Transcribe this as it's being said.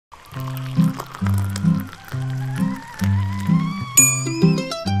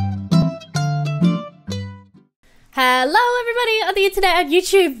Hello everybody on the internet and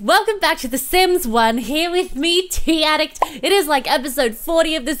YouTube. Welcome back to The Sims 1. Here with me, Addict. It is like episode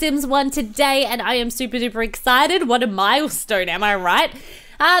 40 of The Sims 1 today and I am super duper excited. What a milestone, am I right?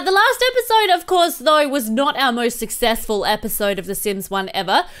 The last episode, of course, though, was not our most successful episode of The Sims 1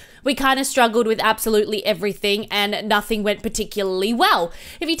 ever. We kind of struggled with absolutely everything and nothing went particularly well.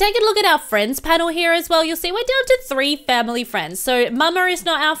 If you take a look at our friends panel here as well, you'll see we're down to 3 family friends. So Mama is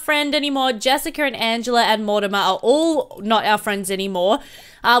not our friend anymore. Jessica and Angela and Mortimer are all not our friends anymore,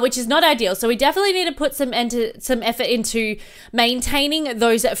 which is not ideal. So we definitely need to put some effort into maintaining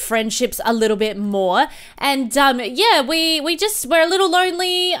those friendships a little bit more. And yeah, we're a little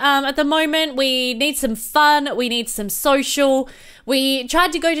lonely at the moment. We need some fun. We need some social. We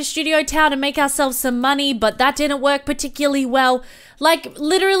tried to go to Studio Town and make ourselves some money, but that didn't work particularly well. Like,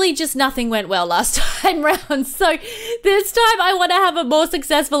 literally just nothing went well last time round. So this time I want to have a more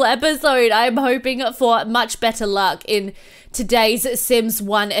successful episode. I'm hoping for much better luck in today's Sims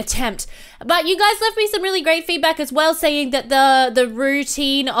 1 attempt. But you guys left me some really great feedback as well, saying that the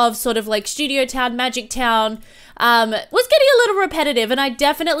routine of sort of like Studio Town, Magic Town, was getting a little repetitive, and I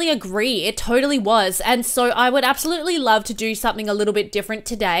definitely agree. It totally was. And so I would absolutely love to do something a little bit different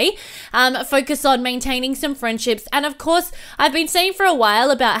today. Focus on maintaining some friendships. And of course, I've been saying for a while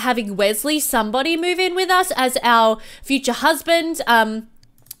about having Wesley, somebody, move in with us as our future husband.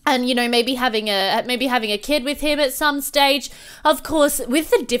 And you know, maybe having a kid with him at some stage. Of course, with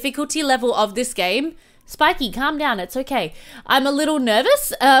the difficulty level of this game, Spiky, calm down, it's okay. I'm a little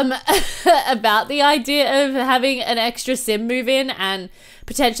nervous about the idea of having an extra sim move in and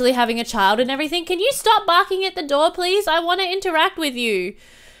potentially having a child and everything. Can you stop barking at the door, please? I want to interact with you.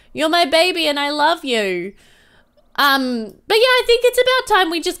 You're my baby and I love you. But yeah, I think it's about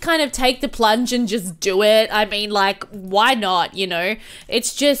time we just kind of take the plunge and just do it. I mean, like, why not, you know?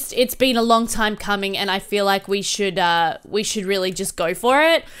 It's been a long time coming and I feel like we should really just go for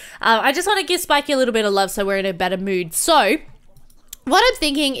it. I just want to give Spikey a little bit of love so we're in a better mood. So what I'm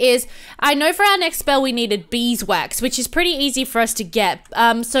thinking is, I know for our next spell we needed beeswax, which is pretty easy for us to get.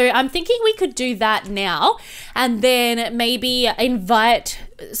 So I'm thinking we could do that now and then maybe invite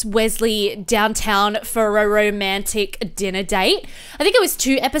Wesley downtown for a romantic dinner date. I think it was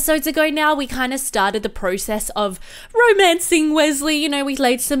 2 episodes ago now we kind of started the process of romancing Wesley. You know, we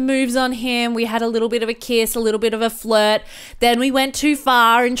laid some moves on him. We had a little bit of a kiss, a little bit of a flirt. Then we went too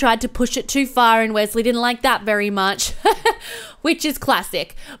far and tried to push it too far and Wesley didn't like that very much. Which is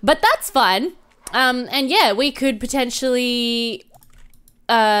classic, but that's fun. And yeah, we could potentially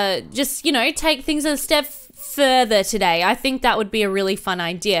just, you know, take things a step further today. I think that would be a really fun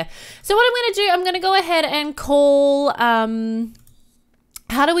idea. So what I'm going to do, I'm going to go ahead and call,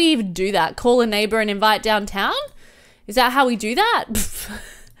 how do we even do that? Call a neighbor and invite downtown? Is that how we do that?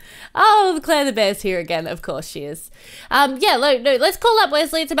 Oh, Claire the Bear's here again. Of course she is. Yeah, no, let's call up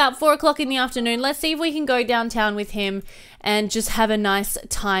Wesley. It's about 4 o'clock in the afternoon. Let's see if we can go downtown with him and just have a nice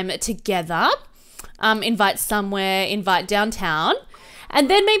time together. Invite somewhere, invite downtown. And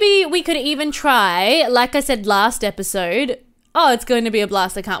then maybe we could even try, like I said last episode, oh, it's going to be a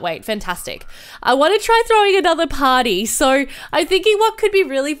blast. I can't wait. Fantastic. I want to try throwing another party. So I'm thinking what could be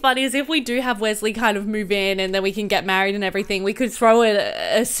really fun is if we do have Wesley kind of move in and then we can get married and everything, we could throw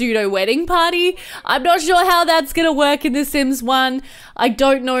a pseudo wedding party. I'm not sure how that's going to work in The Sims 1. I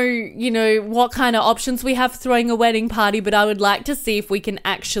don't know, you know, what kind of options we have for throwing a wedding party, but I would like to see if we can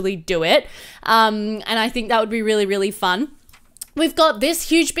actually do it. And I think that would be really, really fun. We've got this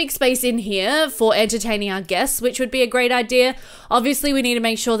huge big space in here for entertaining our guests, which would be a great idea. Obviously, we need to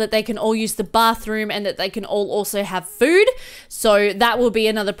make sure that they can all use the bathroom and that they can all also have food. So that will be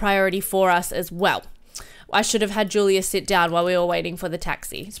another priority for us as well. I should have had Julia sit down while we were waiting for the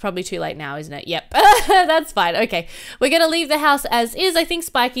taxi. It's probably too late now, isn't it? Yep, that's fine. Okay, we're going to leave the house as is. I think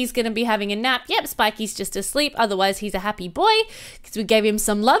Spikey's going to be having a nap. Yep, Spikey's just asleep. Otherwise, he's a happy boy because we gave him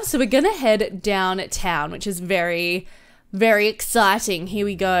some love. So we're going to head downtown, which is very exciting. Here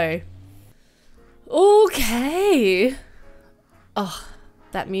we go. Okay. Oh,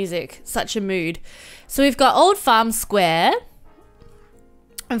 that music. Such a mood. So we've got Old Farm Square.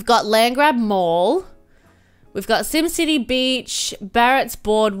 We've got Landgrab Mall. We've got SimCity Beach, Barrett's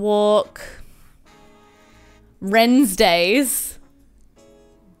Boardwalk, Wednesdays.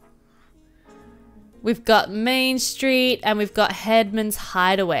 We've got Main Street and we've got Headman's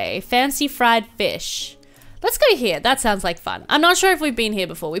Hideaway. Fancy Fried Fish. Let's go here. That sounds like fun. I'm not sure if we've been here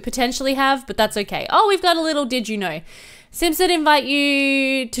before. We potentially have, but that's okay. Oh, we've got a little did you know. Sims said invite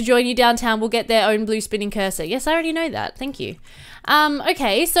you to join you downtown. We'll get their own blue spinning cursor. Yes, I already know that. Thank you.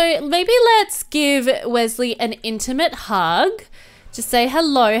 Okay, so maybe let's give Wesley an intimate hug Just say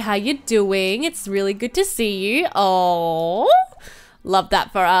hello, how you doing? It's really good to see you. Oh, love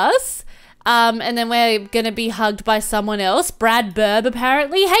that for us. And then we're gonna be hugged by someone else, Brad Burb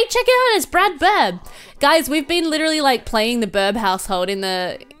apparently. Hey, check it out, it's Brad Burb. Guys, we've been literally like playing the Burb household in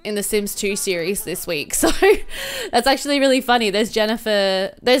the Sims 2 series this week. So that's actually really funny. There's John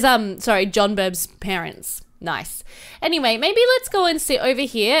Burb's parents. Nice. Anyway, maybe let's go and sit over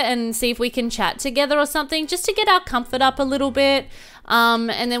here and see if we can chat together or something, just to get our comfort up a little bit.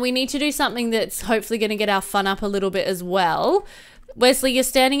 And then we need to do something that's hopefully going to get our fun up a little bit as well. Wesley, you're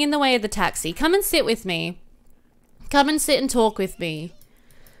standing in the way of the taxi. Come and sit with me. Come and sit and talk with me.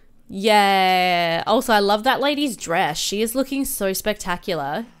 Yeah. Also, I love that lady's dress. She is looking so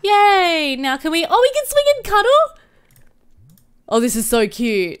spectacular. Yay. Now can we swing and cuddle? Oh, this is so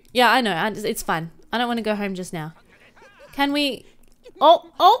cute. Yeah, I know. It's fine. I don't want to go home just now. Can we?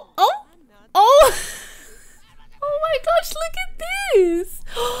 Oh. Oh my gosh, look at this.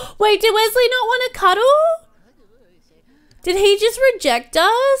 Wait, did Wesley not want to cuddle? Did he just reject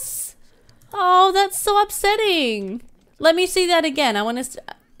us? Oh, that's so upsetting. Let me see that again. I want to...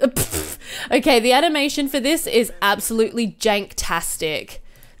 Okay, the animation for this is absolutely janktastic.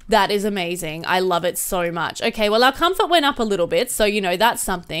 That is amazing. I love it so much. Okay, well, our comfort went up a little bit, so, you know, that's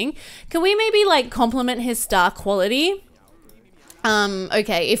something. Can we maybe, like, compliment his star quality?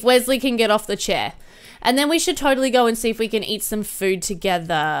 Okay, if Wesley can get off the chair. And then we should totally go and see if we can eat some food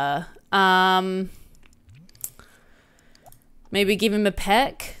together. Maybe give him a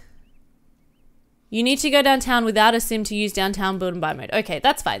peck. You need to go downtown without a sim to use downtown build and buy mode. Okay,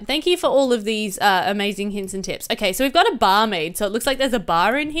 that's fine. Thank you for all of these amazing hints and tips. Okay, so we've got a barmaid. So it looks like there's a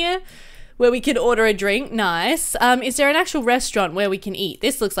bar in here where we can order a drink. Nice. Is there an actual restaurant where we can eat?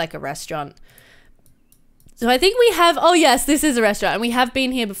 This looks like a restaurant. So I think we have, oh yes, this is a restaurant and we have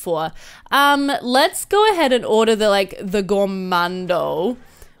been here before. Let's go ahead and order the gourmando.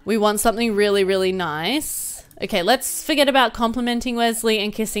 We want something really, really nice. Okay, let's forget about complimenting Wesley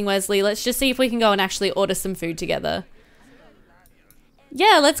and kissing Wesley. Let's just see if we can go and actually order some food together.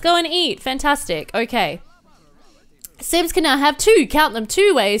 Yeah, let's go and eat. Fantastic. Okay. Sims can now have count them,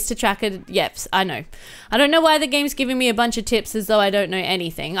 2 ways to track it. Yep, I know. I don't know why the game's giving me a bunch of tips as though I don't know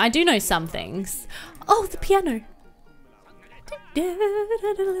anything. I do know some things. Oh, the piano.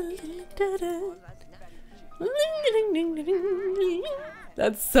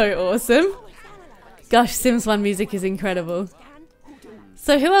 That's so awesome. Gosh, Sims 1 music is incredible.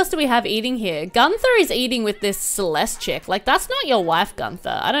 So who else do we have eating here? Gunther is eating with this Celeste chick. Like, that's not your wife,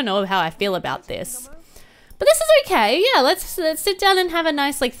 Gunther. I don't know how I feel about this. But this is okay. Yeah, let's sit down and have a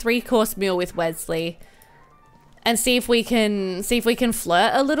nice, like, 3-course meal with Wesley. And see if we can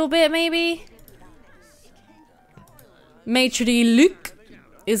flirt a little bit, maybe. Maitre d'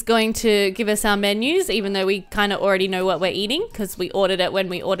 is going to give us our menus, even though we kind of already know what we're eating, because we ordered it when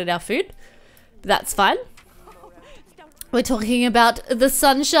we ordered our food. That's fine. We're talking about the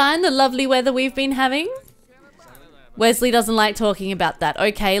sunshine, the lovely weather we've been having. Wesley doesn't like talking about that.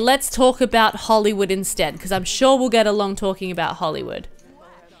 Okay, let's talk about Hollywood instead, because I'm sure we'll get along talking about Hollywood.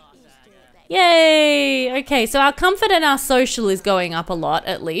 Yay! Okay, so our comfort and our social is going up a lot,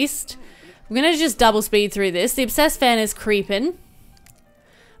 at least. I'm going to just double speed through this. The obsessed fan is creeping.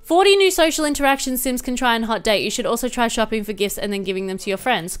 40 new social interactions Sims can try on Hot Date. You should also try shopping for gifts and then giving them to your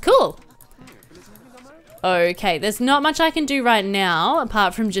friends. Cool! Okay, there's not much I can do right now,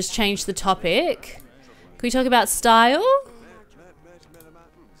 apart from just change the topic. Can we talk about style?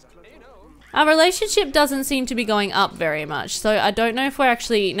 Our relationship doesn't seem to be going up very much, so I don't know if we're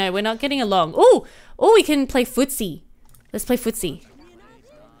actually... No, we're not getting along. Oh, we can play footsie. Let's play footsie.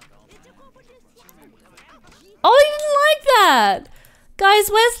 Oh, he didn't like that!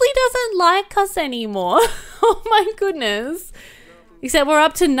 Guys, Wesley doesn't like us anymore. Oh my goodness. Except we're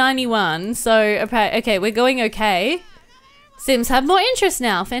up to 91, so okay, we're going okay. Sims have more interest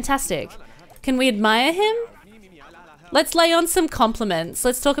now, fantastic. Can we admire him? Let's lay on some compliments.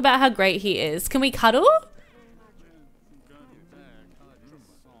 Let's talk about how great he is. Can we cuddle?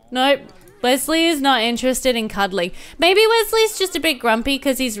 Nope, Wesley is not interested in cuddling. Maybe Wesley's just a bit grumpy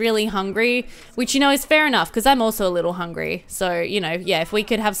because he's really hungry, which, you know, is fair enough because I'm also a little hungry. So, you know, yeah, if we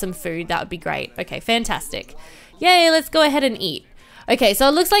could have some food, that would be great. Okay, fantastic. Yay, let's go ahead and eat. Okay, so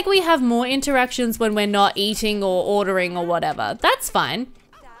it looks like we have more interactions when we're not eating or ordering or whatever. That's fine.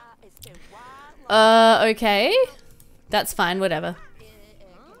 Okay. That's fine, whatever.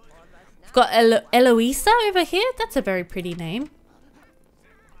 We've got Eloisa over here. That's a very pretty name.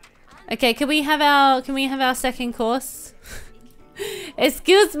 Okay, can we have our second course?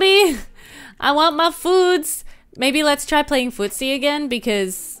 Excuse me. I want my foods. Maybe let's try playing footsie again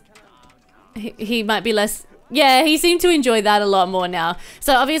because he might be less Yeah, he seemed to enjoy that a lot more now.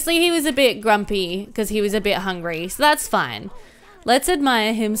 So obviously he was a bit grumpy because he was a bit hungry. So that's fine. Let's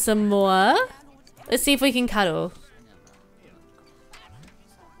admire him some more. Let's see if we can cuddle.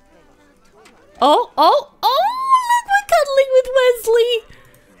 Oh, oh, oh, look, we're cuddling with Wesley.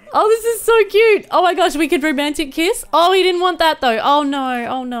 Oh, this is so cute. Oh my gosh, we could romantic kiss. Oh, he didn't want that though. Oh no,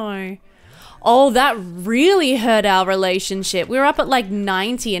 oh no. Oh, that really hurt our relationship. We were up at like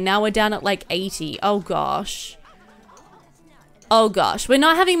 90 and now we're down at like 80. Oh gosh. Oh gosh, we're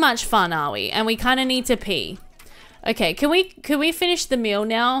not having much fun, are we? And we kind of need to pee. Okay, can we finish the meal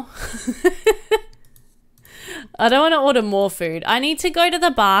now? I don't want to order more food. I need to go to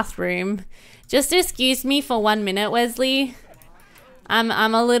the bathroom. Just excuse me for 1 minute, Wesley.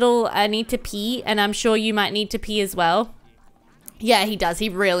 I need to pee, and I'm sure you might need to pee as well. Yeah, he does. He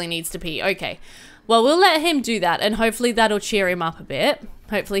really needs to pee. Okay. Well, we'll let him do that, and hopefully that'll cheer him up a bit.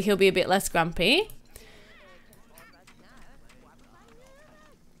 Hopefully he'll be a bit less grumpy.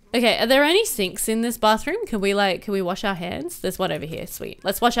 Okay, are there any sinks in this bathroom? Can we wash our hands? There's one over here. Sweet.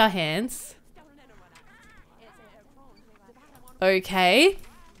 Let's wash our hands. Okay.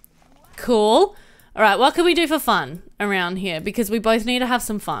 Cool. All right, what can we do for fun around here? Because we both need to have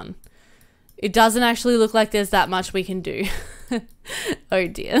some fun. It doesn't actually look like there's that much we can do. Oh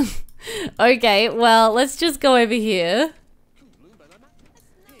dear. Okay, well, let's just go over here.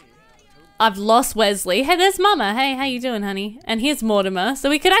 I've lost Wesley. Hey, there's Mama. Hey, how you doing, honey? And here's Mortimer. So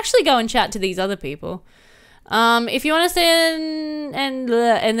we could actually go and chat to these other people. If you want to send and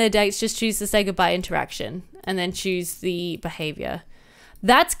their dates, just choose the say goodbye interaction and then choose the behavior.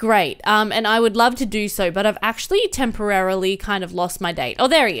 That's great. And I would love to do so, but I've actually temporarily kind of lost my date. Oh,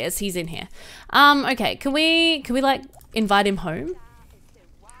 there he is. He's in here. Okay. Can we like invite him home?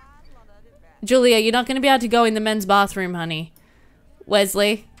 Julia, you're not going to be able to go in the men's bathroom, honey.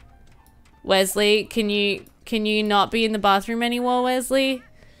 Wesley, can you not be in the bathroom anymore, Wesley?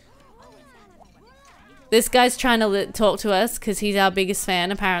 This guy's trying to talk to us because he's our biggest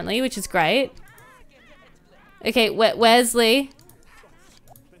fan, apparently, which is great. Okay, Wesley.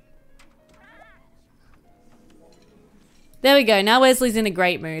 There we go. Now Wesley's in a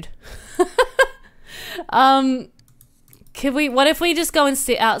great mood. What if we just go and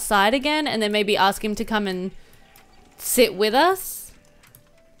sit outside again and then maybe ask him to come and sit with us?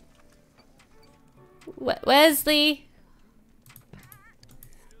 Wesley.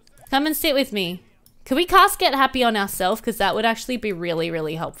 Come and sit with me. Could we cast Get Happy on ourselves? Because that would actually be really,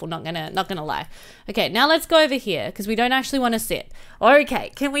 really helpful. Not gonna lie. Okay, now let's go over here because we don't actually want to sit.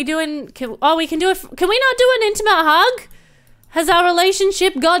 Okay, can we do we can not do an intimate hug? Has our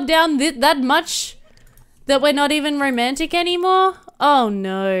relationship gone down that much that we're not even romantic anymore? Oh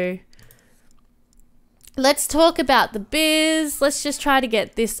no. Let's talk about the biz. Let's just try to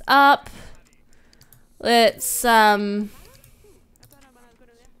get this up. Let's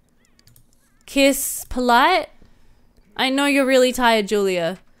kiss polite. I know you're really tired,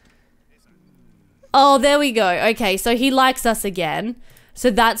 Julia. Oh, there we go. Okay, so he likes us again.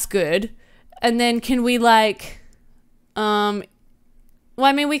 So that's good. And then can we like well,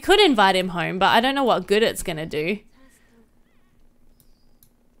 I mean, we could invite him home, but I don't know what good it's gonna do.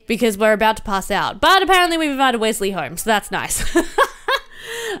 Because we're about to pass out. But apparently we've invited Wesley home, so that's nice.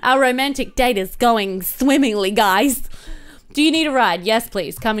 Our romantic date is going swimmingly, guys. Do you need a ride? Yes,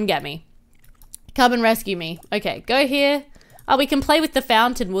 please. Come and get me. Come and rescue me. Okay, go here. Oh, we can play with the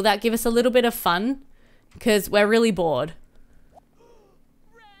fountain. Will that give us a little bit of fun? Because we're really bored.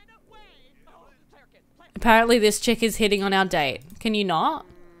 Apparently this chick is hitting on our date. Can you not?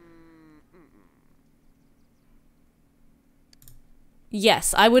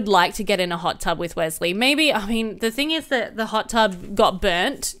 Yes, I would like to get in a hot tub with Wesley. Maybe, I mean, the thing is that the hot tub got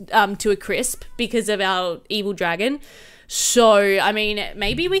burnt to a crisp because of our evil dragon. So, I mean,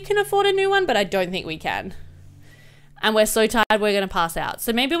 maybe we can afford a new one, but I don't think we can. And we're so tired we're going to pass out.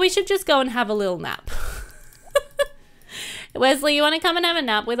 So maybe we should just go and have a little nap. Wesley, you want to come and have a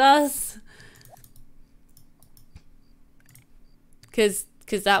nap with us? Because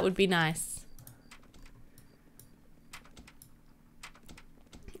that would be nice.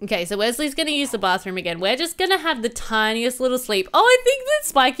 Okay, so Wesley's going to use the bathroom again. We're just going to have the tiniest little sleep. Oh, I think that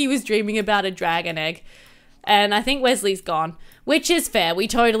Spiky was dreaming about a dragon egg. And I think Wesley's gone, which is fair. We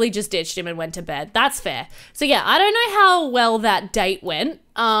totally just ditched him and went to bed. That's fair. So yeah, I don't know how well that date went,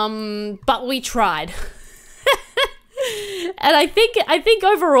 but we tried. And I think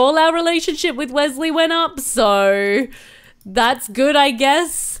overall our relationship with Wesley went up, so that's good, I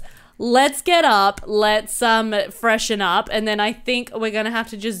guess. Let's get up, let's freshen up, and then I think we're gonna have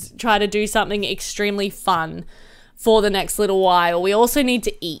to just try to do something extremely fun for the next little while. We also need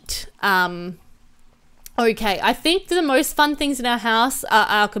to eat. Okay, I think the most fun things in our house are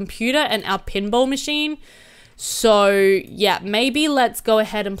our computer and our pinball machine. So yeah, maybe let's go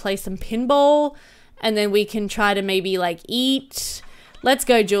ahead and play some pinball, and then we can try to maybe like eat. Let's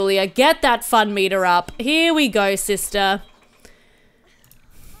go, Julia. Get that fun meter up. Here we go, sister.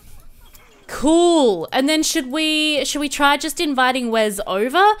 Cool. And then should we try just inviting Wes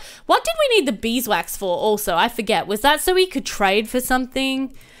over? What did we need the beeswax for also? I forget. Was that so we could trade for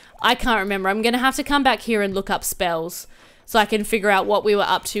something? I can't remember. I'm going to have to come back here and look up spells so I can figure out what we were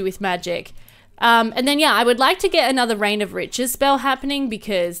up to with magic. And then, yeah, I would like to get another Reign of Riches spell happening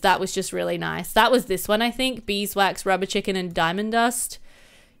because that was just really nice. That was this one, I think. Beeswax, Rubber Chicken, and Diamond Dust.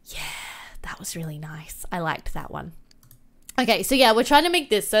 Yeah, that was really nice. I liked that one. Okay, so yeah, we're trying to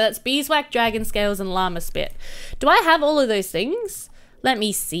make this. So that's Beeswax, Dragon Scales, and Llama Spit. Do I have all of those things? Let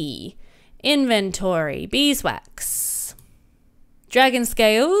me see. Inventory. Beeswax. Dragon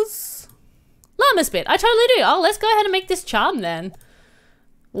Scales. Llama Spit. I totally do. Oh, let's go ahead and make this charm then.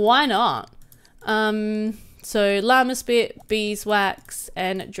 Why not? So Llama Spit, Beeswax,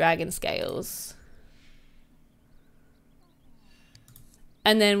 and Dragon Scales.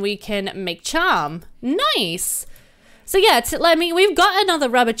 And then we can make charm. Nice. So yeah, we've got another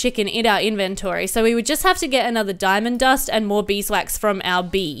Rubber Chicken in our inventory. So we would just have to get another Diamond Dust and more beeswax from our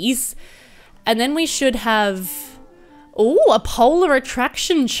bees. And then we should have, a Polar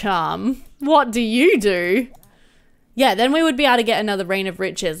Attraction charm. What do you do? Yeah, then we would be able to get another Reign of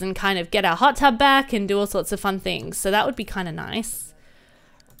Riches and kind of get our hot tub back and do all sorts of fun things. So that would be kind of nice.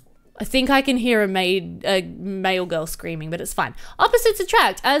 I think I can hear a male girl screaming, but it's fine. Opposites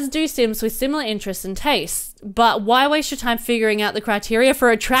attract, as do Sims with similar interests and tastes. But why waste your time figuring out the criteria for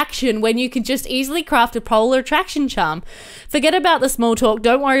attraction when you can just easily craft a polar attraction charm? Forget about the small talk.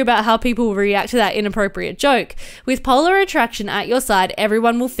 Don't worry about how people will react to that inappropriate joke. With polar attraction at your side,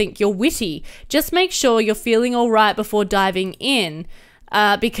 everyone will think you're witty. Just make sure you're feeling all right before diving in,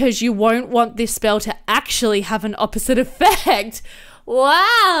 because you won't want this spell to actually have an opposite effect.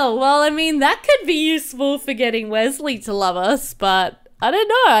 Wow, well, I mean, that could be useful for getting Wesley to love us, but I don't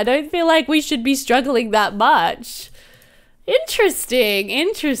know. I don't feel like we should be struggling that much. Interesting.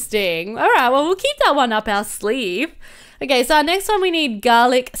 All right, well, we'll keep that one up our sleeve. Okay, so our next one, we need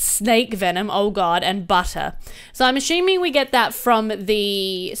garlic, snake venom, oh god, and butter. So I'm assuming we get that from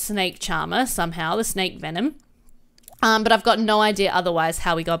the snake charmer somehow, the snake venom. But I've got no idea otherwise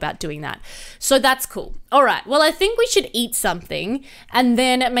how we go about doing that. So that's cool. All right. Well, I think we should eat something and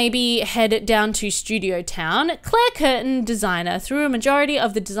then maybe head down to Studio Town. Claire Curtin, designer.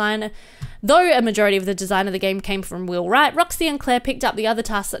 Though a majority of the design of the game came from Will Wright, Roxy and Claire picked up the other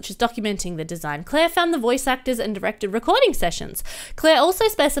tasks such as documenting the design. Claire found the voice actors and directed recording sessions. Claire also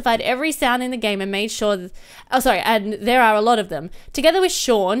specified every sound in the game and made sure and there are a lot of them. Together with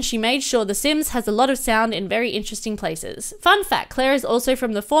Sean, she made sure The Sims has a lot of sound in very interesting places. Fun fact, Claire is also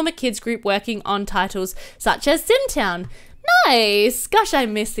from the former kids group working on titles such as Simtown. Nice. Gosh, I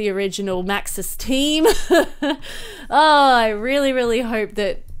miss the original Maxis team. I really, really hope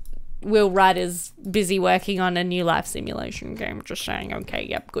that Will Wright is busy working on a new life simulation game. Just saying. Okay,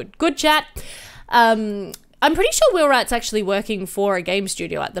 yep, good chat. I'm pretty sure Will Wright's actually working for a game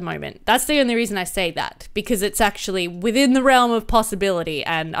studio at the moment. That's the only reason I say that, because it's actually within the realm of possibility,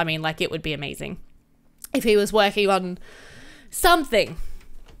 and I mean, like, it would be amazing if he was working on something.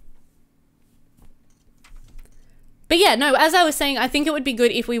 But yeah, no, as I was saying, I think it would be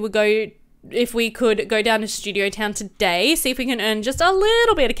good if we could go down to Studio Town today, see if we can earn just a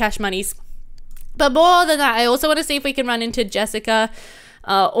little bit of cash monies. But more than that, I also want to see if we can run into Jessica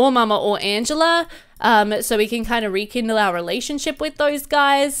or Mama or Angela, so we can kind of rekindle our relationship with those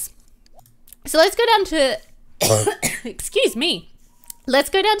guys. So let's go down to, excuse me, let's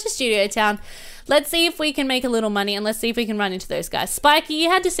go down to Studio Town. Let's see if we can make a little money, and let's see if we can run into those guys. Spiky, you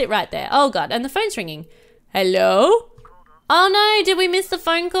had to sit right there. Oh God, and the phone's ringing. Hello? Oh no, did we miss the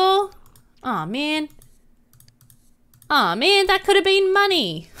phone call? Oh man. Oh man, that could have been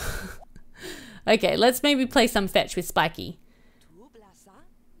money. Okay, let's maybe play some fetch with Spiky.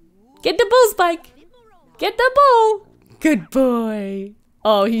 Get the ball, Spike. Get the ball. Good boy.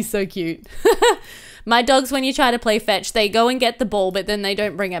 Oh, he's so cute. My dogs, when you try to play fetch, they go and get the ball, but then they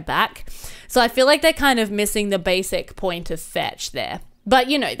don't bring it back. So I feel like they're kind of missing the basic point of fetch there. But,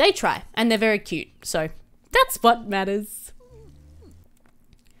 you know, they try, and they're very cute. So that's what matters.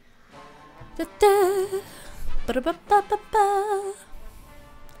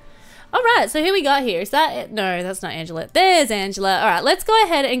 All right, so who we got here? Is that it? No, that's not Angela. There's Angela. All right, let's go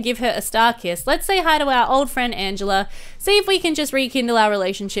ahead and give her a star kiss. Let's say hi to our old friend Angela. See if we can just rekindle our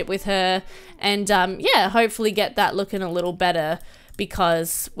relationship with her and, yeah, hopefully get that looking a little better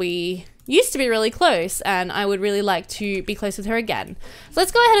because we used to be really close and I would really like to be close with her again. So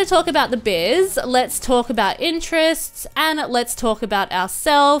let's go ahead and talk about the biz. Let's talk about interests and let's talk about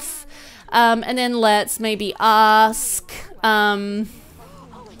ourselves. And then let's maybe ask, how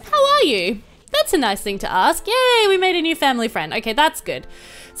are you? That's a nice thing to ask. Yay, we made a new family friend. Okay, that's good.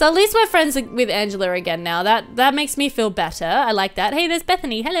 So at least we're friends with Angela again now. That makes me feel better. I like that. Hey, there's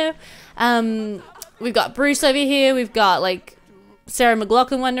Bethany. Hello. We've got Bruce over here. We've got like Sarah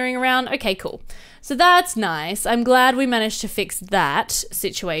McLaughlin wandering around. Okay, cool. So that's nice. I'm glad we managed to fix that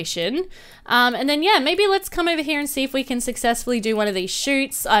situation. And then, yeah, maybe let's come over here and see if we can successfully do one of these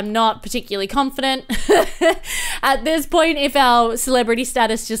shoots. I'm not particularly confident. At this point, if our celebrity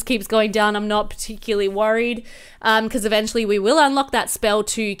status just keeps going down, I'm not particularly worried. Because eventually we will unlock that spell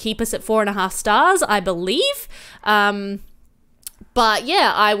to keep us at 4.5 stars, I believe. But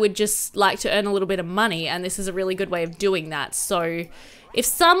yeah, I would just like to earn a little bit of money, and this is a really good way of doing that. So if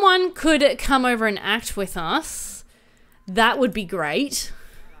someone could come over and act with us, that would be great.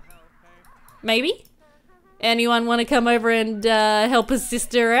 Maybe? Anyone want to come over and help his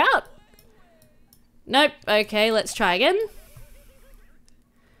sister out? Nope. Okay, let's try again.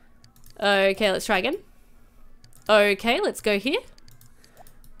 Okay, let's try again. Okay, let's go here.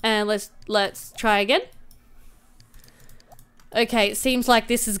 And let's try again. Okay, it seems like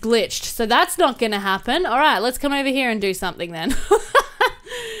this is glitched, so that's not gonna happen. All right, let's come over here and do something then.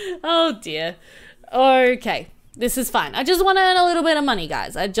 Oh dear. Okay, this is fine. I just want to earn a little bit of money,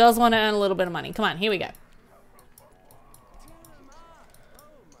 guys. I just want to earn a little bit of money. Come on, here we go.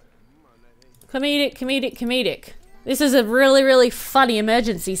 Comedic, comedic, comedic. This is a really, really funny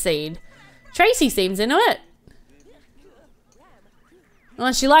emergency scene. Tracy seems into it.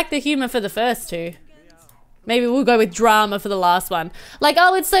 Well, she liked the humor for the first two. Maybe we'll go with drama for the last one. Like,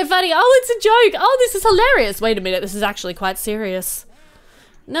 oh, it's so funny. Oh, it's a joke. Oh, this is hilarious. Wait a minute. This is actually quite serious.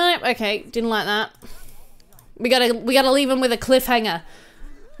 No, okay. Didn't like that. We gotta leave him with a cliffhanger.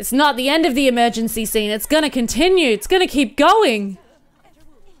 It's not the end of the emergency scene. It's gonna continue. It's gonna keep going.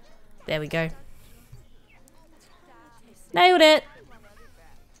 There we go. Nailed it.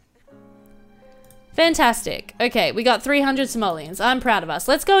 Fantastic. Okay, we got 300 simoleons. I'm proud of us.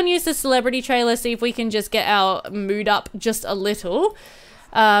 Let's go and use the celebrity trailer, see if we can just get our mood up just a little.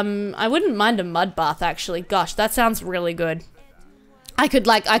 I wouldn't mind a mud bath, actually. Gosh, that sounds really good. I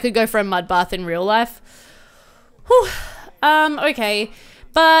could go for a mud bath in real life. Whew. Okay.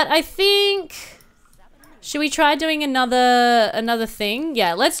 But I think... Should we try doing another thing?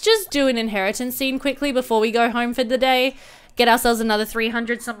 Yeah, let's just do an inheritance scene quickly before we go home for the day. Get ourselves another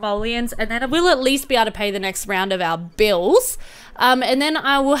 300 simoleons, and then we'll at least be able to pay the next round of our bills. And then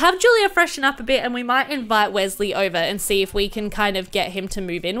I will have Julia freshen up a bit, and we might invite Wesley over and see if we can kind of get him to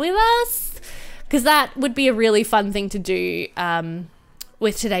move in with us. Because that would be a really fun thing to do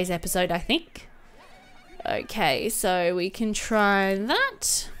with today's episode, I think. Okay, so we can try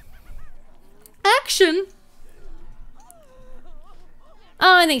that. Action!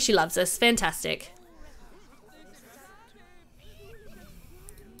 Oh, I think she loves us. Fantastic.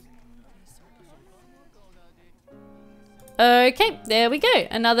 Okay, there we go.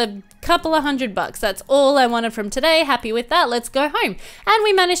 Another couple of $100. That's all I wanted from today. Happy with that. Let's go home. And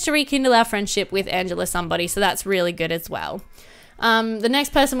we managed to rekindle our friendship with Angela somebody, so that's really good as well. The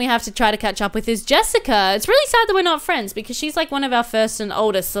next person we have to try to catch up with is Jessica. It's really sad that we're not friends because she's like one of our first and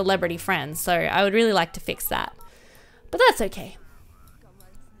oldest celebrity friends, so I would really like to fix that. But that's okay.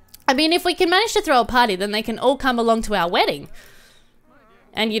 I mean, if we can manage to throw a party, then they can all come along to our wedding.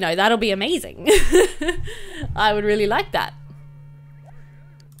 And, you know, that'll be amazing. I would really like that.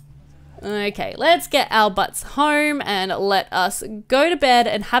 Okay, let's get our butts home and let us go to bed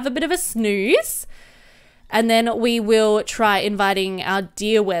and have a bit of a snooze. And then we will try inviting our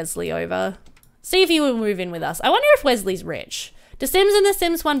dear Wesley over. See if he will move in with us. I wonder if Wesley's rich. Do Sims and The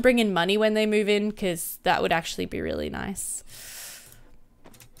Sims 1 bring in money when they move in? Because that would actually be really nice.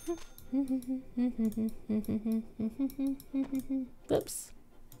 Oops.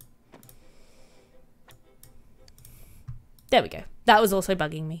 There we go. That was also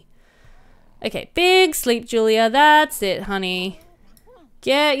bugging me. Okay, big sleep, Julia. That's it, honey.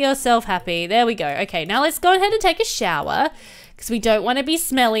 Get yourself happy. There we go. Okay, now let's go ahead and take a shower because we don't want to be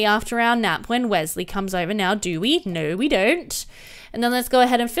smelly after our nap when Wesley comes over now, do we? No, we don't. And then let's go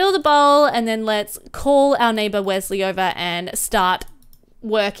ahead and fill the bowl, and then let's call our neighbor Wesley over and start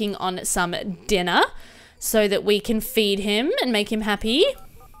working on some dinner so that we can feed him and make him happy.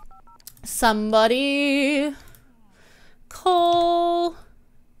 Somebody call,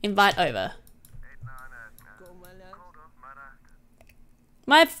 invite over.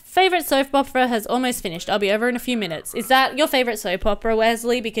 My favorite soap opera has almost finished. I'll be over in a few minutes. Is that your favorite soap opera,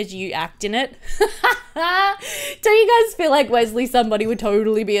 Wesley, because you act in it? Don't you guys feel like Wesley somebody would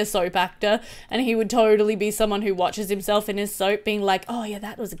totally be a soap actor, and he would totally be someone who watches himself in his soap being like, oh yeah,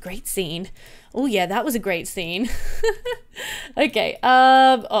 that was a great scene. Oh yeah, that was a great scene. Okay,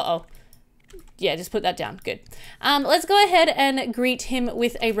 uh-oh. Yeah, just put that down. Good. Let's go ahead and greet him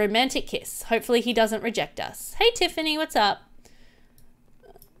with a romantic kiss. Hopefully he doesn't reject us. Hey, Tiffany, what's up?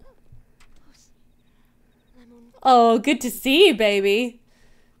 Oh, good to see you, baby.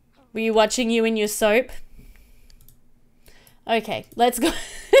 Were you watching you in your soap? Okay, let's go.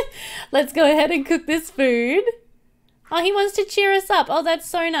 Let's go ahead and cook this food. Oh, he wants to cheer us up. Oh, that's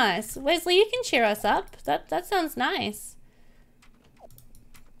so nice. Wesley, you can cheer us up. That sounds nice.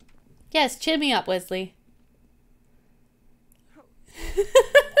 Yes, cheer me up, Wesley.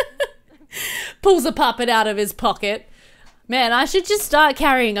 Pulls a puppet out of his pocket. Man, I should just start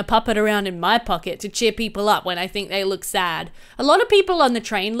carrying a puppet around in my pocket to cheer people up when I think they look sad. A lot of people on the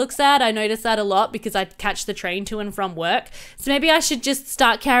train look sad. I notice that a lot because I catch the train to and from work. So maybe I should just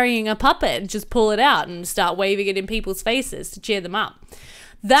start carrying a puppet and just pull it out and start waving it in people's faces to cheer them up.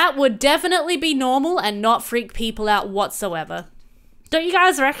 That would definitely be normal and not freak people out whatsoever. Don't you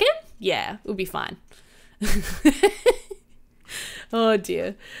guys reckon? Yeah, it would be fine. Oh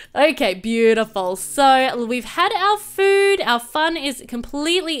dear. Okay, beautiful. So we've had our food. Our fun is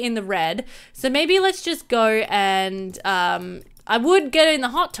completely in the red. So maybe let's just go and I would get in the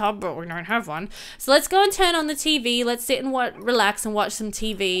hot tub, but we don't have one. So let's go and turn on the TV. Let's sit and relax and watch some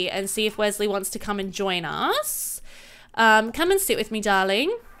TV and see if Wesley wants to come and join us. Come and sit with me,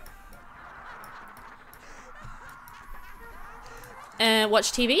 darling. And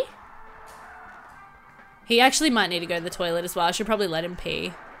watch TV. He actually might need to go to the toilet as well. I should probably let him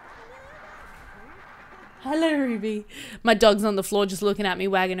pee. Hello, Ruby. My dog's on the floor just looking at me,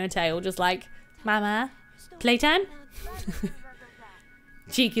 wagging her tail, just like, Mama, playtime?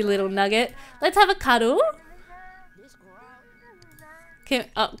 Cheeky little nugget. Let's have a cuddle.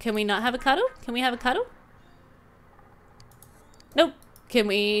 Can we not have a cuddle? Can we have a cuddle? Nope. Can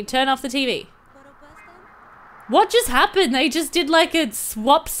we turn off the TV? What just happened? They just did like a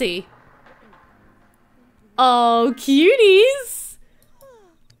swapsy. Oh, cuties.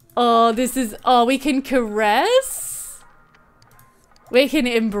 Oh, this is, oh, we can caress. We can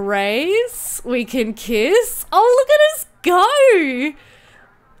embrace. We can kiss. Oh, look at us go.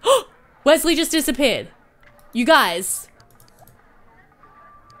 Wesley just disappeared. You guys.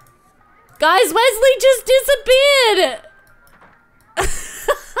 Guys, Wesley just disappeared.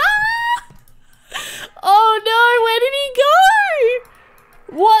 Oh no, where did he go?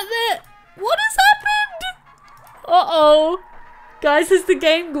 What has happened? Uh-oh. Guys, has the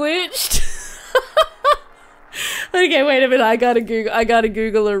game glitched? Okay, wait a minute, I gotta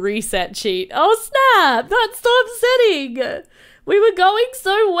Google a reset cheat. Oh snap, that's so upsetting. We were going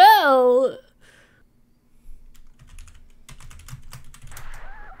so well.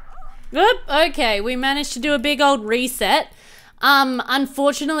 Oop, okay, we managed to do a big old reset.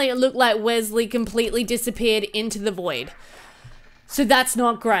 Unfortunately, it looked like Wesley completely disappeared into the void. So that's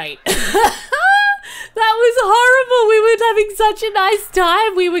not great. That was horrible. We were having such a nice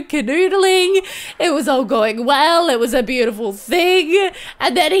time. We were canoodling. It was all going well. It was a beautiful thing.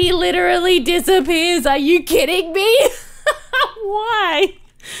 And then he literally disappears. Are you kidding me? Why?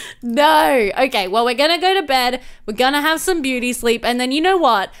 No. Okay, well, we're going to go to bed. We're going to have some beauty sleep. And then you know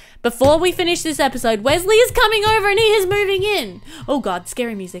what? Before we finish this episode, Wesley is coming over and he is moving in. Oh God,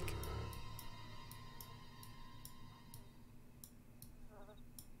 scary music.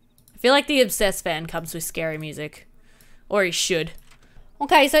 I feel like the Obsessed fan comes with scary music. Or he should.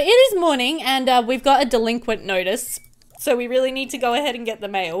 Okay, so it is morning and we've got a delinquent notice. So we really need to go ahead and get the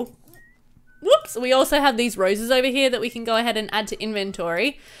mail. Whoops, we also have these roses over here that we can go ahead and add to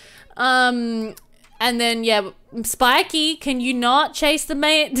inventory. And then, yeah, Spiky, can you not chase the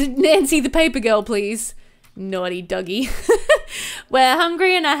Nancy the paper girl, please? Naughty doggy. We're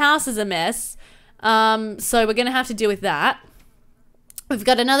hungry and our house is a mess. So we're going to have to deal with that. We've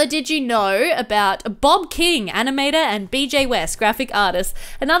got another Did You Know about Bob King, animator, and BJ West, graphic artist.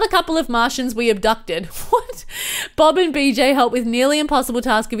 Another couple of Martians we abducted. What? Bob and BJ help with nearly impossible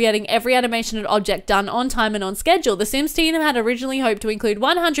task of getting every animation and object done on time and on schedule. The Sims team had originally hoped to include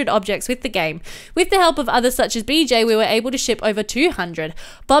 100 objects with the game. With the help of others such as BJ, we were able to ship over 200.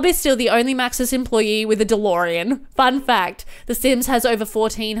 Bob is still the only Maxis employee with a DeLorean. Fun fact, The Sims has over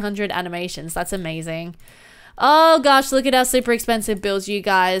 1,400 animations. That's amazing. Oh gosh, look at our super expensive bills, you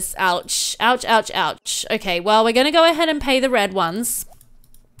guys. Ouch, ouch, ouch, ouch. Okay, well, we're going to go ahead and pay the red ones.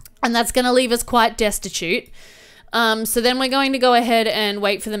 And that's going to leave us quite destitute. So then we're going to go ahead and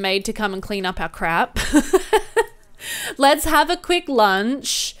wait for the maid to come and clean up our crap. Let's have a quick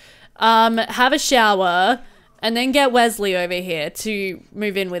lunch, have a shower, and then get Wesley over here to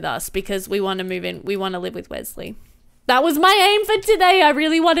move in with us because we want to move in. We want to live with Wesley. That was my aim for today. I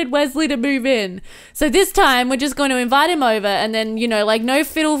really wanted Wesley to move in. So this time we're just going to invite him over and then, you know, like no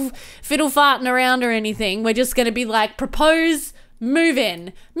fiddle farting around or anything. We're just going to be like, propose, move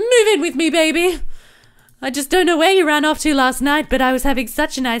in. Move in with me, baby. I just don't know where you ran off to last night, but I was having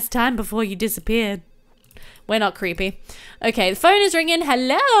such a nice time before you disappeared. We're not creepy. Okay, the phone is ringing.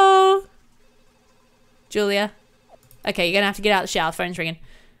 Hello? Julia? Okay, you're going to have to get out of the shower. The phone's ringing.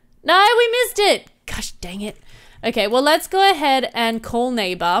 No, we missed it. Gosh, dang it. Okay, well, let's go ahead and call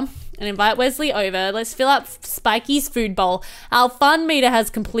neighbor and invite Wesley over. Let's fill up Spiky's food bowl. Our fun meter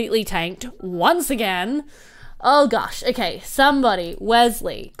has completely tanked once again. Oh, gosh. Okay, somebody,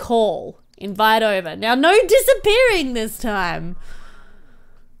 Wesley, call, invite over. Now, no disappearing this time.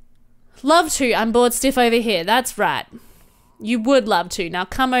 Love to. I'm bored stiff over here. That's right. You would love to. Now,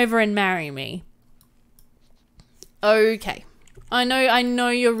 come over and marry me. Okay. I know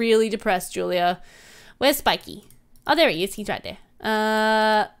you're really depressed, Julia. Where's Spiky? Oh, there he is. He's right there.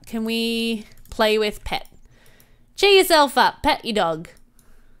 Can we play with pet? Cheer yourself up. Pet your dog.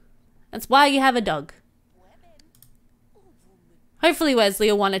 That's why you have a dog. Hopefully Wesley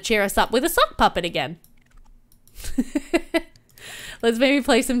will want to cheer us up with a sock puppet again. Let's maybe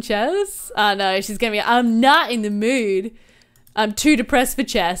play some chess. Oh no, she's gonna be, I'm not in the mood. I'm too depressed for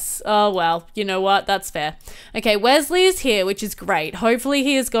chess. Oh well, you know what? That's fair. Okay, Wesley is here, which is great. Hopefully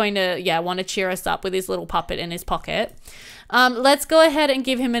he is going to, yeah, want to cheer us up with his little puppet in his pocket. Let's go ahead and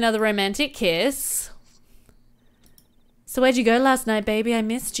give him another romantic kiss. So where'd you go last night, baby? I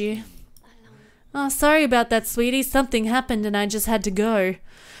missed you. Oh, sorry about that, sweetie. Something happened and I just had to go.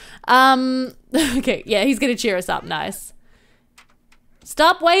 Okay, yeah, he's gonna cheer us up. Nice.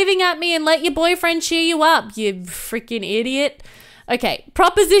 Stop waving at me and let your boyfriend cheer you up, you freaking idiot. Okay,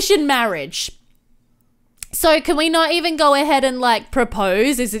 proposition marriage. So can we not even go ahead and like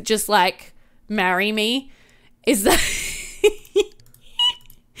propose? Is it just like, marry me? Is that...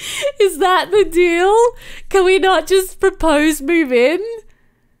 Is that the deal? Can we not just propose, move in?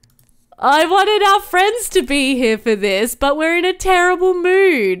 I wanted our friends to be here for this, but we're in a terrible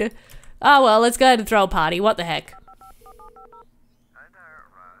mood. Oh well, let's go ahead and throw a party. What the heck?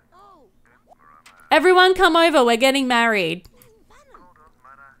 Everyone come over, we're getting married.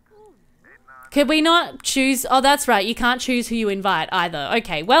 Could we not choose? Oh, that's right, you can't choose who you invite either.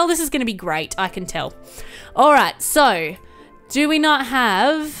 Okay, well, this is gonna be great, I can tell. All right, so, do we not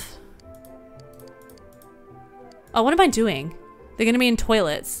have... Oh, what am I doing? They're gonna be in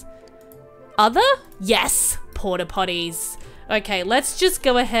toilets. Other? Yes, porta potties. Okay, let's just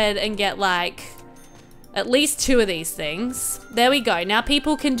go ahead and get like, at least 2 of these things. There we go, now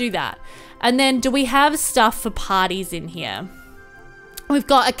people can do that. And then do we have stuff for parties in here? We've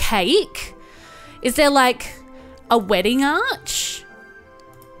got a cake. Is there like a wedding arch?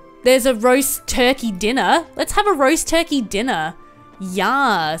 There's a roast turkey dinner. Let's have a roast turkey dinner.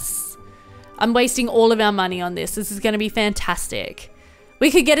 Yes. I'm wasting all of our money on this. This is going to be fantastic. We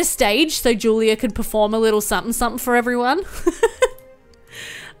could get a stage so Julia could perform a little something something for everyone.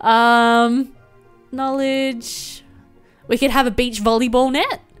 Knowledge. We could have a beach volleyball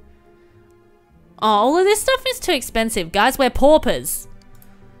net. Oh, all of this stuff is too expensive. Guys, we're paupers.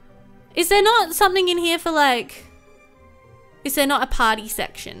 Is there not something in here for like... Is there not a party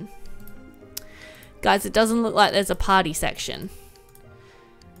section? Guys, it doesn't look like there's a party section.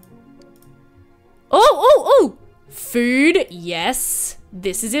 Oh! Food, yes.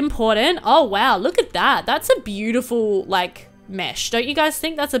 This is important. Oh, wow, look at that. That's a beautiful, like, mesh. Don't you guys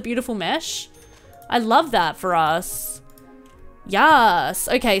think that's a beautiful mesh? I love that for us. Yes.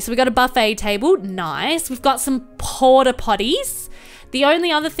 Okay, so we got a buffet table. Nice. We've got some porta potties. The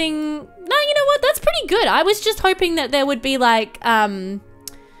only other thing... No, you know what? That's pretty good. I was just hoping that there would be like, yeah,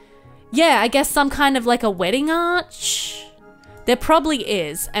 I guess some kind of like a wedding arch. There probably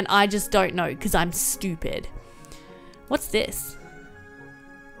is, and I just don't know because I'm stupid. What's this?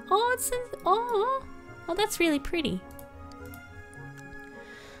 Oh, it says... Oh, that's really pretty.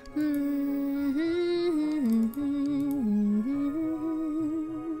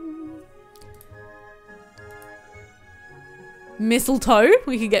 Mistletoe.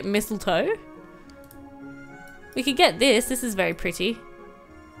 We could get mistletoe. We could get this. This is very pretty.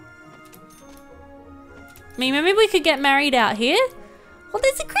 I mean, maybe we could get married out here. Oh,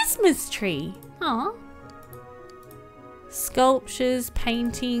 there's a Christmas tree. Aw. Sculptures,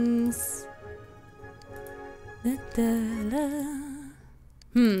 paintings.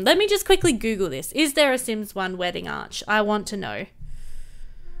 Let me just quickly Google this. Is there a Sims 1 wedding arch? I want to know.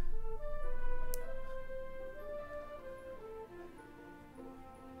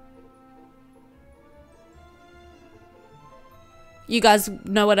 You guys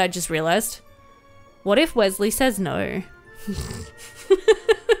know what I just realized? What if Wesley says no?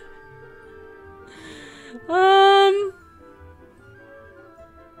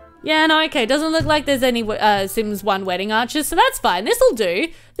 Yeah, no, okay. Doesn't look like there's any Sims 1 wedding arches, so that's fine. This'll do.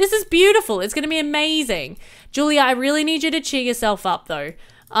 This is beautiful. It's gonna be amazing. Julia, I really need you to cheer yourself up though.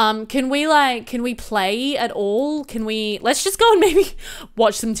 Can we play at all? Let's just go and maybe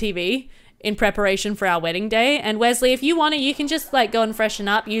watch some TV in preparation for our wedding day. And Wesley, if you want to, you can just like go and freshen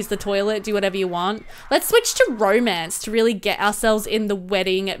up, use the toilet, do whatever you want. Let's switch to romance to really get ourselves in the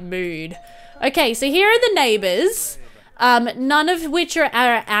wedding mood. Okay, so here are the neighbors, none of which are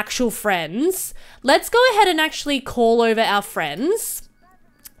our actual friends. Let's go ahead and actually call over our friends.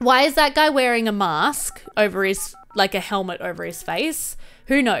 Why is that guy wearing a mask over his, like a helmet over his face?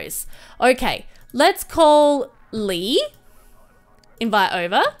 Who knows? Okay, let's call Lee. Invite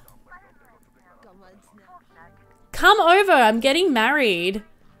over. Come over, I'm getting married.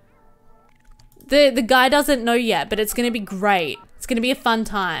 The guy doesn't know yet, but it's gonna be great. It's gonna be a fun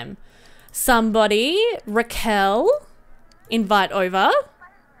time. Somebody, Raquel, invite over.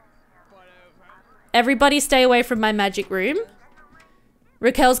 Everybody stay away from my magic room.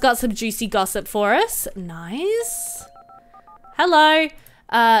 Raquel's got some juicy gossip for us. Nice. Hello.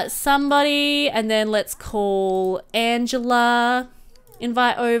 Somebody, and then let's call Angela.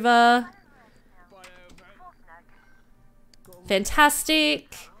 Invite over.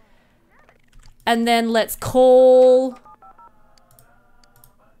 Fantastic. And then let's call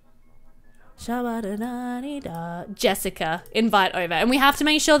Jessica. Invite over. And we have to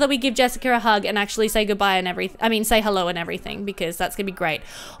make sure that we give Jessica a hug and actually say goodbye and everything. I mean, say hello and everything, because that's gonna be great.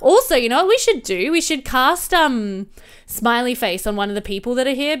 Also, you know what we should do? We should cast smiley face on one of the people that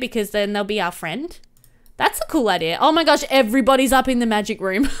are here, because then they'll be our friend. That's a cool idea. Oh my gosh, everybody's up in the magic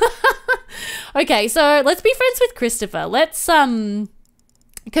room. Okay, so let's be friends with Christopher. Let's, can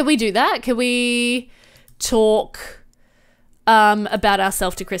we do that? Can we talk, about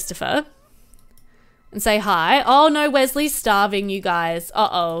ourselves to Christopher? And say hi. Oh no, Wesley's starving, you guys.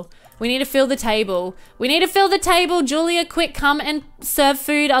 Uh-oh. We need to fill the table. We need to fill the table. Julia, quick, come and serve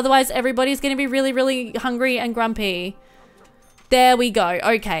food. Otherwise, everybody's gonna be really, really hungry and grumpy. There we go.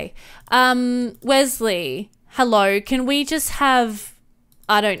 Okay. Wesley, hello. Can we just have...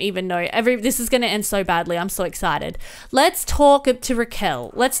 I don't even know. This is going to end so badly. I'm so excited. Let's talk to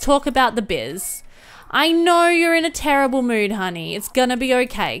Raquel. Let's talk about the biz. I know you're in a terrible mood, honey. It's going to be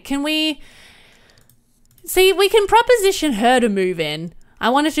okay. Can we... See, we can proposition her to move in. I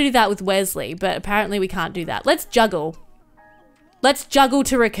wanted to do that with Wesley, but apparently we can't do that. Let's juggle. Let's juggle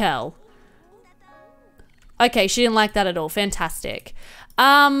to Raquel. Okay, she didn't like that at all. Fantastic.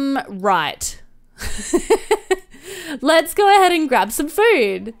 Right. Let's go ahead and grab some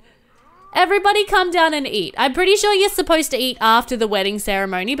food. Everybody come down and eat. I'm pretty sure you're supposed to eat after the wedding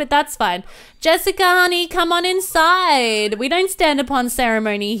ceremony, but that's fine. Jessica, honey, come on inside. We don't stand upon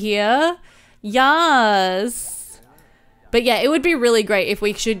ceremony here. Yes. But yeah, it would be really great if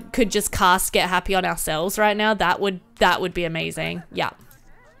we could just cast Get Happy on ourselves right now. That would be amazing. Yeah.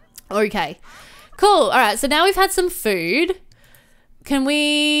 Okay. Cool. All right, so now we've had some food. Can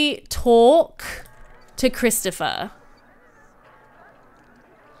we talk to Christopher?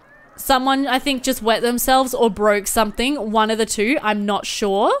 Someone, I think, just wet themselves or broke something. One of the two. I'm not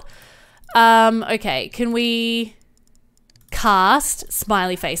sure. Okay, can we cast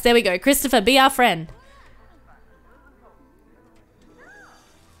smiley face? There we go. Christopher, be our friend.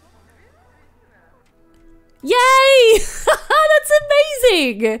 Yay! That's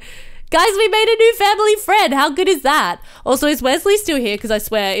amazing! Guys, we made a new family friend. How good is that? Also, is Wesley still here? Because I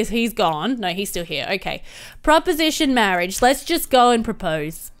swear, he's gone? No, he's still here. Okay. Proposition marriage. Let's just go and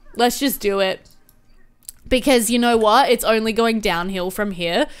propose. Let's just do it. Because you know what? It's only going downhill from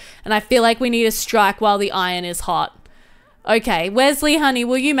here. And I feel like we need to strike while the iron is hot. Okay. Wesley, honey,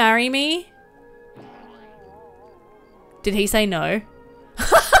 will you marry me? Did he say no?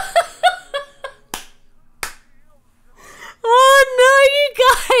 Oh no, you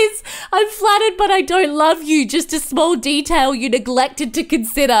guys! I'm flattered, but I don't love you. Just a small detail you neglected to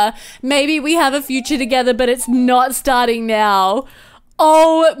consider. Maybe we have a future together, but it's not starting now.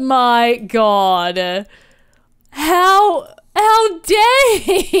 Oh my god. How dare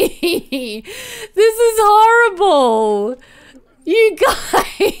he? This is horrible. You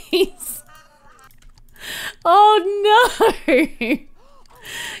guys. Oh no.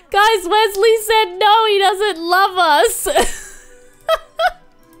 Guys, Wesley said no, he doesn't love us.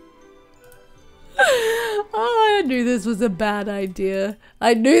 Oh, I knew this was a bad idea.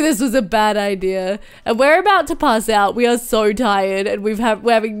 I knew this was a bad idea. And we're about to pass out. We are so tired and we're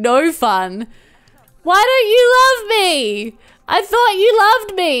having no fun. Why don't you love me? I thought you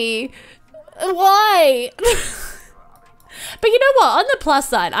loved me. Why? But you know what? On the plus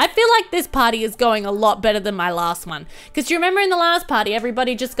side, I feel like this party is going a lot better than my last one. Because you remember in the last party,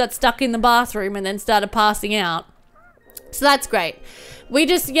 everybody just got stuck in the bathroom and then started passing out. So that's great. We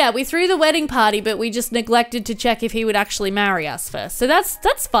threw the wedding party, but we just neglected to check if he would actually marry us first. So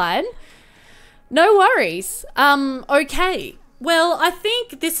that's fine. No worries. Okay. Well, I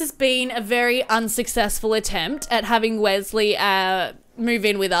think this has been a very unsuccessful attempt at having Wesley move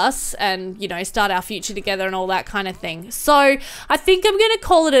in with us and, you know, start our future together and all that kind of thing. So I think I'm going to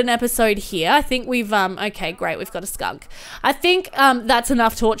call it an episode here. I think we've, okay, great. We've got a skunk. I think that's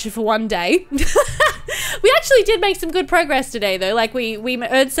enough torture for one day. We actually did make some good progress today though. Like we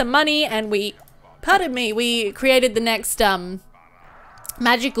earned some money and we created the next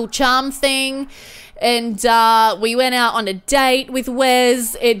magical charm thing. And we went out on a date with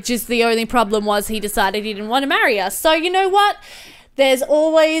Wes. The only problem was he decided he didn't want to marry us. So you know what? There's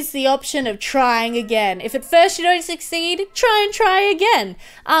always the option of trying again. If at first you don't succeed, try again.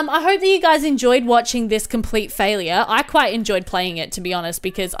 I hope that you guys enjoyed watching this complete failure. I quite enjoyed playing it, to be honest,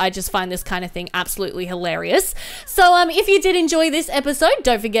 because I just find this kind of thing absolutely hilarious. So if you did enjoy this episode,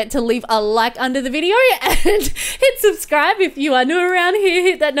 don't forget to leave a like under the video and hit subscribe if you are new around here.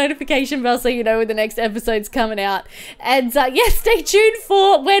 Hit that notification bell so you know when the next episode's coming out. And yeah, stay tuned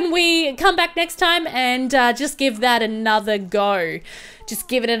for when we come back next time and just give that another go. Just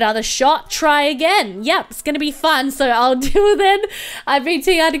give it another shot. Try again. Yep, it's going to be fun. So I'll do it then. I've been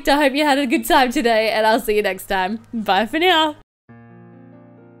Addict. I hope you had a good time today and I'll see you next time. Bye for now.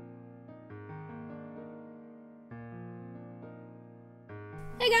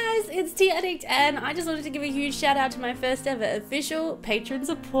 Hey guys, it's Addict and I just wanted to give a huge shout out to my first ever official patron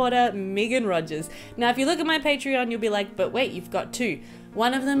supporter, Megan Rogers. Now if you look at my Patreon, you'll be like, but wait, you've got two.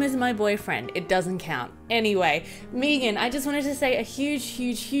 One of them is my boyfriend. It doesn't count. Anyway, Megan, I just wanted to say a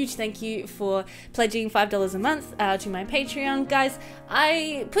huge thank you for pledging $5 a month to my Patreon. Guys,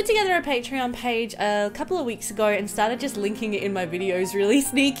 I put together a Patreon page a couple of weeks ago and started just linking it in my videos really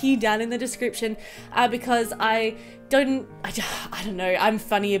sneaky down in the description because I don't know, I'm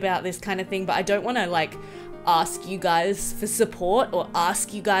funny about this kind of thing, but I don't want to like ask you guys for support or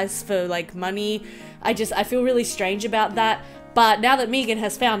ask you guys for like money. I feel really strange about that. But now that Megan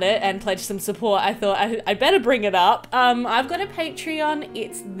has found it and pledged some support, I thought I better bring it up. I've got a Patreon.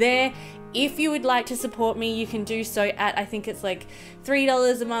 It's there. If you would like to support me, you can do so at, I think it's like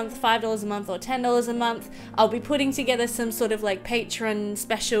 $3 a month, $5 a month, or $10 a month. I'll be putting together some sort of like patron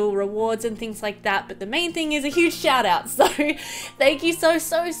special rewards and things like that. But the main thing is a huge shout out. So thank you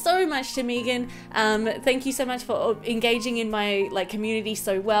so much to Megan. Thank you so much for engaging in my like community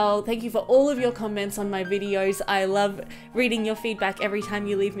so well. Thank you for all of your comments on my videos. I love reading your feedback every time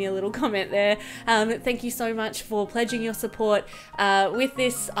you leave me a little comment there. Thank you so much for pledging your support. With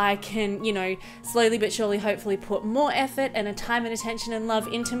this, I can, you know, slowly but surely hopefully put more effort and a time and attention and love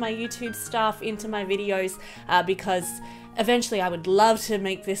into my YouTube stuff, into my videos, because eventually I would love to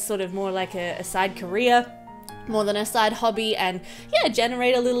make this sort of more like a side career, more than a side hobby, and yeah,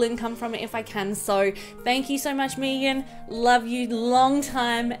 generate a little income from it if I can. So thank you so much, Megan. Love you long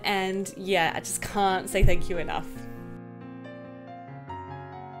time, and yeah, I just can't say thank you enough.